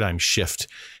some paradigm shift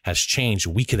has changed.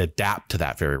 We could adapt to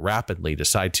that very rapidly,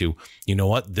 decide to, you know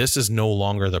what, this is no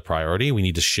longer the priority. We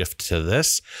need to shift to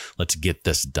this. Let's get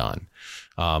this done.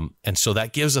 And so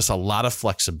that gives us a lot of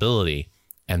flexibility,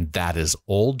 and that is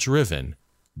all driven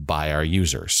by our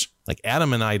users. Like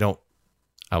Adam and I don't,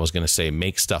 I was going to say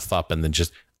make stuff up and then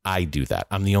just, I do that.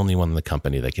 I'm the only one in the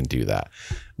company that can do that,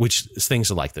 which is things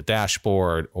like the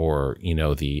dashboard or, you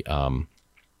know,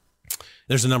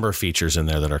 there's a number of features in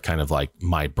there that are kind of like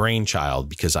my brainchild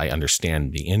because I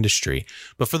understand the industry.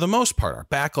 But for the most part, our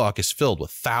backlog is filled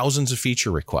with thousands of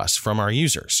feature requests from our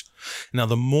users. Now,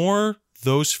 the more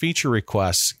those feature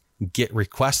requests get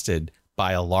requested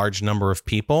by a large number of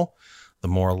people, the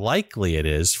more likely it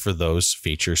is for those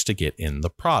features to get in the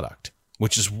product,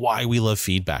 which is why we love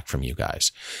feedback from you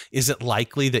guys. Is it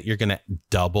likely that you're going to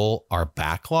double our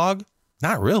backlog?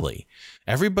 Not really.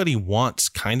 Everybody wants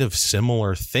kind of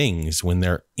similar things when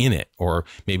they're in it, or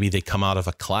maybe they come out of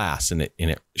a class and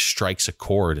it strikes a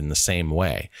chord in the same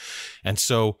way. And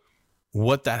so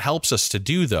what that helps us to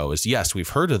do, though, is yes, we've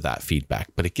heard of that feedback,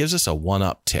 but it gives us a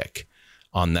one-up tick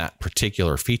on that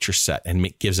particular feature set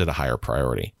and gives it a higher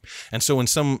priority. And so when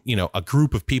a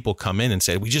group of people come in and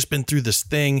say, we just been through this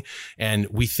thing and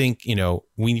we think,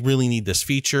 we really need this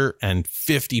feature, and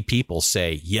 50 people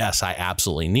say, yes, I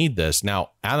absolutely need this. Now,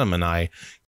 Adam and I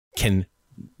can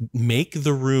make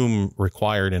the room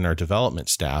required in our development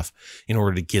staff in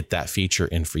order to get that feature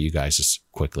in for you guys as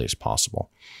quickly as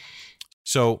possible.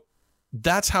 So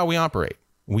that's how we operate.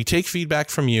 We take feedback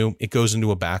from you, it goes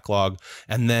into a backlog,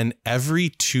 and then every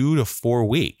 2 to 4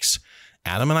 weeks,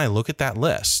 Adam and I look at that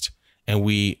list and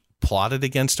we plot it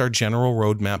against our general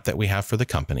roadmap that we have for the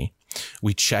company.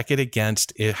 We check it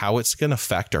against how it's going to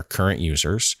affect our current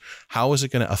users, how is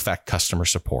it going to affect customer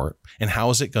support, and how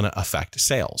is it going to affect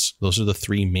sales. Those are the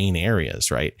 3 main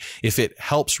areas, right? If it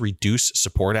helps reduce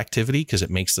support activity because it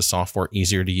makes the software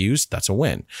easier to use, that's a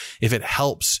win. If it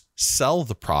helps sell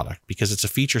the product because it's a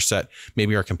feature set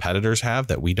maybe our competitors have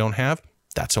that we don't have,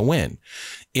 that's a win.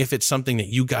 If it's something that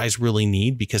you guys really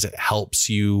need because it helps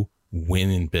you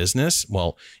win in business,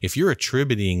 well, if you're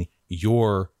attributing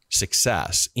your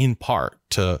success in part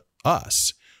to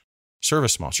us,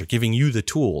 ServiceMonster, giving you the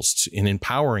tools and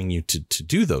empowering you to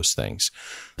do those things,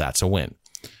 that's a win.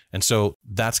 And so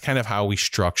that's kind of how we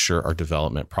structure our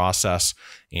development process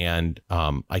and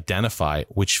identify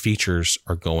which features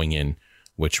are going in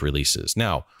which releases.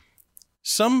 Now,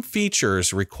 some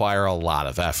features require a lot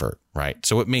of effort, right?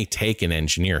 So it may take an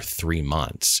engineer 3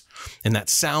 months. And that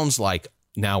sounds like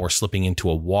now we're slipping into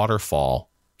a waterfall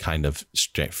kind of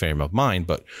frame of mind.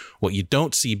 But what you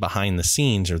don't see behind the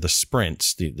scenes are the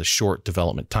sprints, the short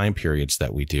development time periods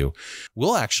that we do.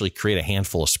 We'll actually create a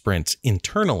handful of sprints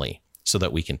internally so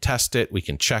that we can test it, we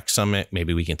can check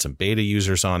maybe we get some beta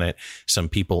users on it, some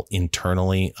people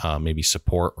internally, maybe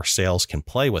support or sales can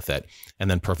play with it, and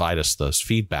then provide us those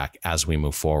feedback as we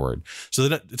move forward. So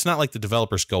that it's not like the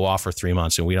developers go off for 3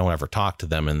 months and we don't ever talk to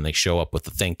them and they show up with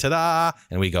the thing, ta-da,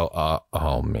 and we go,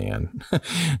 oh man,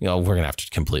 we're going to have to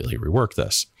completely rework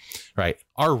this. Right.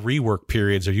 Our rework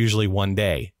periods are usually 1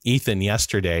 day. Ethan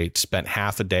yesterday spent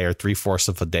half a day or 3/4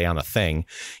 of a day on a thing.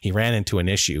 He ran into an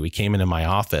issue. He came into my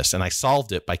office and I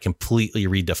solved it by completely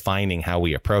redefining how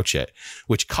we approach it,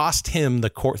 which cost him the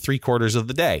 3/4 of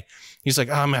the day. He's like,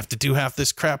 I'm going to have to do half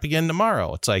this crap again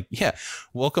tomorrow. It's like, yeah,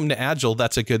 welcome to Agile.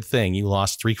 That's a good thing. You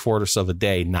lost 3/4 of a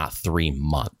day, not 3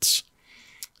 months.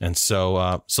 And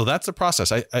so that's the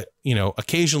process. I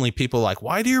occasionally people are like,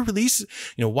 why do you release,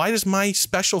 why does my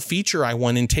special feature I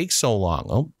want in take so long?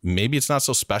 Well, maybe it's not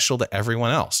so special to everyone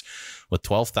else. With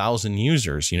 12,000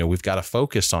 users, we've got to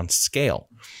focus on scale.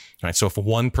 Right. So if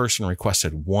one person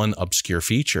requested one obscure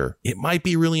feature, it might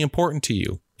be really important to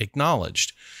you,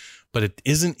 acknowledged, but it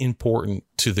isn't important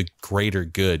to the greater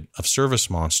good of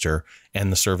ServiceMonster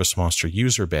and the ServiceMonster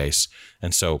user base.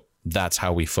 And so that's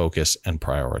how we focus and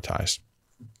prioritize.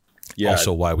 Yeah.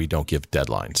 Also why we don't give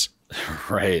deadlines.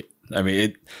 Right. I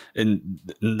mean, and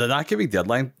the not giving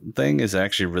deadline thing is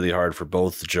actually really hard for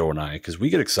both Joe and I, because we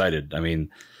get excited. I mean,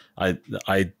 I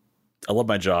I love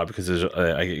my job because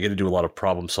I get to do a lot of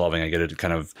problem solving. I get to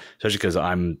kind of, especially because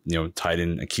I'm,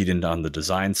 keyed in on the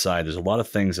design side. There's a lot of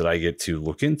things that I get to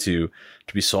look into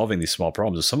to be solving these small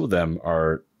problems. And some of them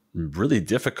are really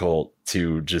difficult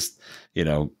to just,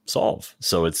 solve.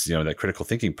 So it's, that critical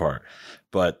thinking part.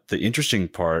 But the interesting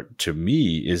part to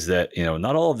me is that,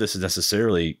 not all of this is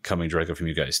necessarily coming directly from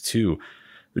you guys too.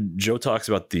 Joe talks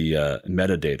about the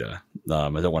metadata. I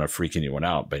don't want to freak anyone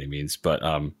out by any means, but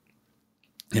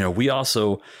we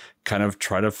also kind of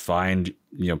try to find,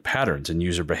 patterns in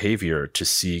user behavior to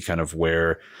see kind of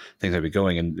where things might be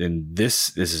going. And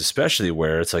this is especially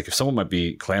where it's like if someone might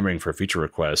be clamoring for a feature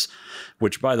request,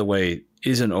 which by the way,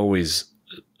 isn't always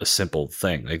a simple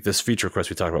thing. Like this feature request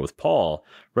we talked about with Paul,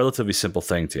 relatively simple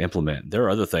thing to implement. There are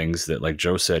other things that, like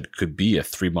Joe said, could be a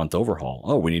 3-month overhaul.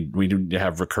 Oh, we need to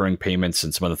have recurring payments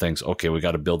and some other things. Okay, we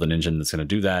got to build an engine that's going to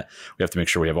do that. We have to make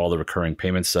sure we have all the recurring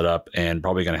payments set up, and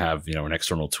probably going to have an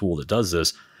external tool that does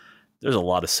this. There's a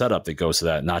lot of setup that goes to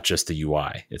that, not just the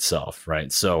UI itself,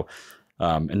 right? So,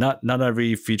 and not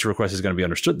every feature request is going to be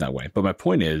understood in that way. But my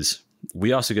point is,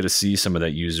 we also get to see some of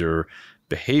that user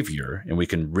behavior, and we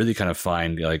can really kind of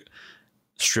find,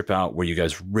 strip out where you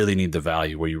guys really need the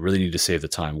value, where you really need to save the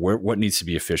time, what needs to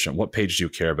be efficient, what page do you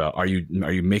care about, are you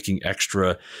making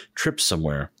extra trips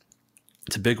somewhere?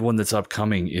 It's a big one that's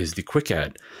upcoming is the quick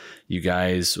add. You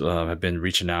guys have been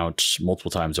reaching out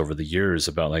multiple times over the years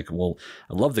about I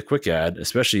love the quick add,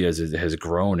 especially as it has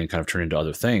grown and kind of turned into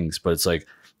other things, but it's like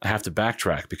I have to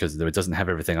backtrack because it doesn't have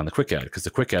everything on the quick add, because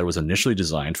the quick add was initially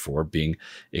designed for being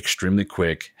extremely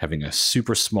quick, having a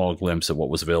super small glimpse of what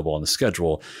was available on the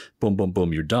schedule. Boom, boom,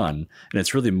 boom, you're done. And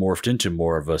it's really morphed into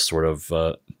more of a sort of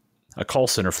a call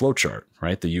center flowchart,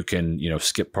 right? That you can,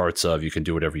 skip parts of, you can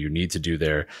do whatever you need to do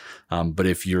there. But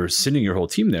if you're sending your whole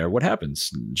team there, what happens,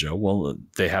 Joe? Well,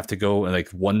 they have to go,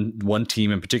 one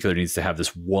team in particular needs to have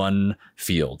this one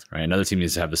field, right? Another team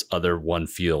needs to have this other one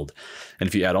field. And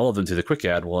if you add all of them to the quick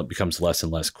add, well, it becomes less and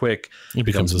less quick. It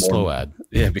becomes a slow add.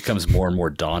 Yeah, it becomes more and more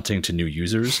daunting to new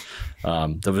users.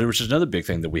 Which is another big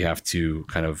thing that we have to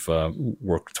kind of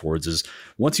work towards is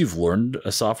once you've learned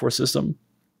a software system,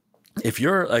 if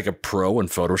you're like a pro in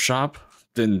Photoshop,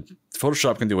 then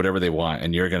Photoshop can do whatever they want,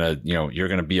 and you're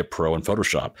gonna be a pro in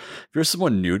Photoshop. If you're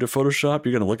someone new to Photoshop,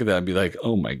 you're gonna look at that and be like,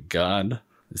 "Oh my god,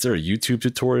 is there a YouTube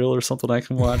tutorial or something I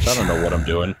can watch? I don't know what I'm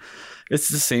doing." It's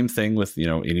the same thing with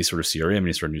any sort of CRM,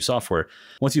 any sort of new software.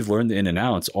 Once you've learned the in and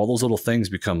outs, all those little things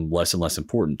become less and less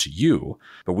important to you.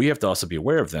 But we have to also be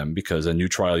aware of them, because a new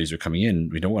trial user coming in,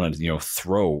 we don't want to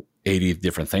throw 80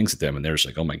 different things at them, and they're just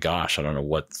like, "Oh my gosh, I don't know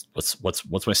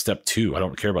what's my step 2. I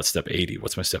don't care about step 80.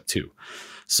 What's my step 2?"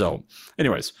 So,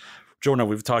 anyways. Joe and I,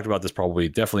 we've talked about this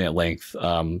definitely at length,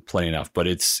 plenty enough, but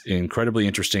it's incredibly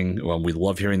interesting. We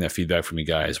love hearing that feedback from you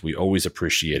guys. We always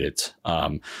appreciate it.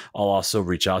 I'll also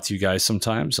reach out to you guys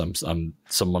sometimes.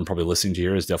 Someone probably listening to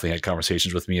here has definitely had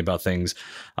conversations with me about things.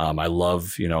 I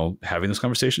love, having those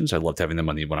conversations. I loved having them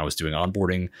when I was doing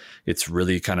onboarding. It's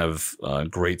really kind of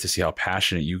great to see how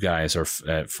passionate you guys are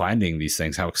at finding these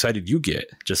things, how excited you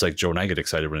get, just like Joe and I get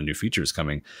excited when a new feature is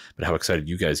coming, but how excited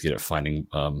you guys get at finding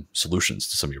solutions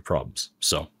to some of your problems.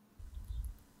 So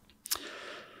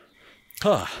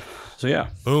yeah,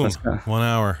 boom, 1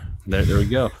 hour. There we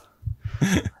go.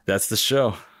 That's the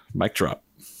show. Mic drop.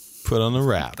 Put on the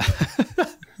wrap.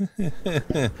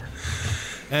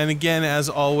 And again, as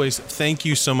always, thank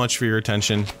you so much for your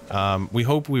attention. We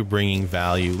hope we're bringing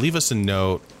value. Leave us a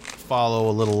note, follow,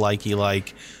 a little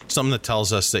likey, something that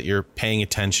tells us that you're paying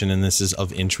attention and this is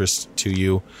of interest to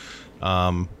you.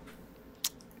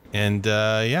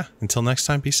 Until next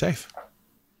time, be safe.